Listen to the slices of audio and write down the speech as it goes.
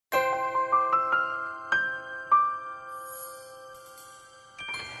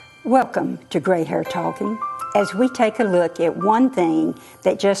Welcome to Gray Hair Talking, as we take a look at one thing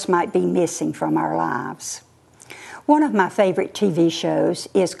that just might be missing from our lives. One of my favorite TV shows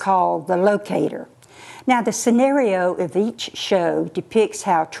is called The Locator. Now, the scenario of each show depicts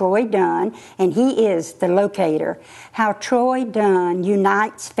how Troy Dunn, and he is the locator, how Troy Dunn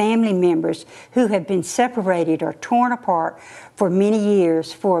unites family members who have been separated or torn apart for many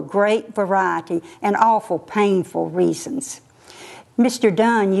years for a great variety and awful painful reasons. Mr.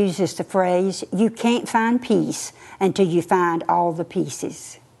 Dunn uses the phrase, "You can't find peace until you find all the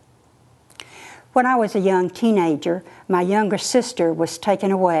pieces." When I was a young teenager, my younger sister was taken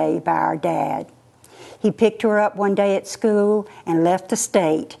away by our dad. He picked her up one day at school and left the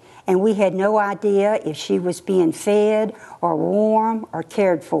state, and we had no idea if she was being fed or warm or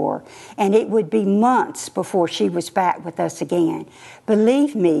cared for, and it would be months before she was back with us again.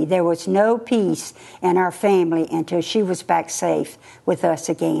 Believe me, there was no peace in our family until she was back safe with us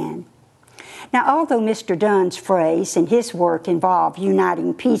again. Now, although Mr. Dunn's phrase and his work involve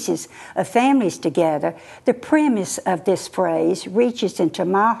uniting pieces of families together, the premise of this phrase reaches into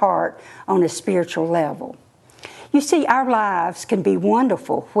my heart on a spiritual level. You see, our lives can be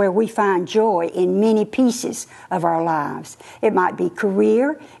wonderful where we find joy in many pieces of our lives. It might be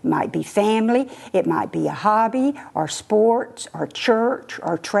career, it might be family, it might be a hobby, or sports, or church,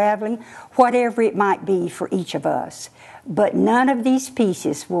 or traveling, whatever it might be for each of us. But none of these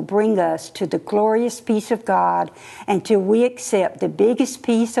pieces will bring us to the glorious peace of God until we accept the biggest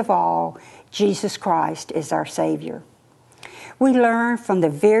piece of all, Jesus Christ as our Savior. We learn from the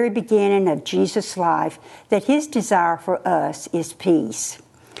very beginning of Jesus' life that His desire for us is peace.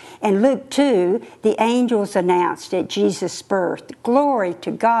 In Luke 2, the angels announced at Jesus' birth, "Glory to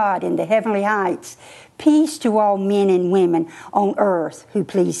God in the heavenly heights, peace to all men and women on earth who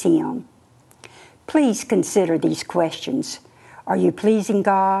please Him." Please consider these questions. Are you pleasing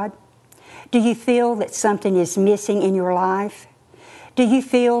God? Do you feel that something is missing in your life? Do you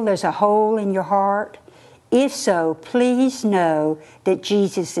feel there's a hole in your heart? If so, please know that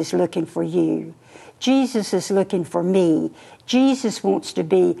Jesus is looking for you. Jesus is looking for me. Jesus wants to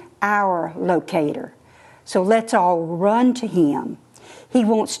be our locator. So let's all run to Him. He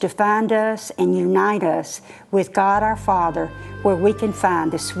wants to find us and unite us with God our Father, where we can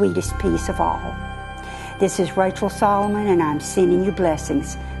find the sweetest peace of all. This is Rachel Solomon, and I'm sending you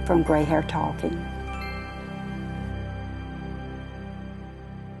blessings from Gray Hair Talking.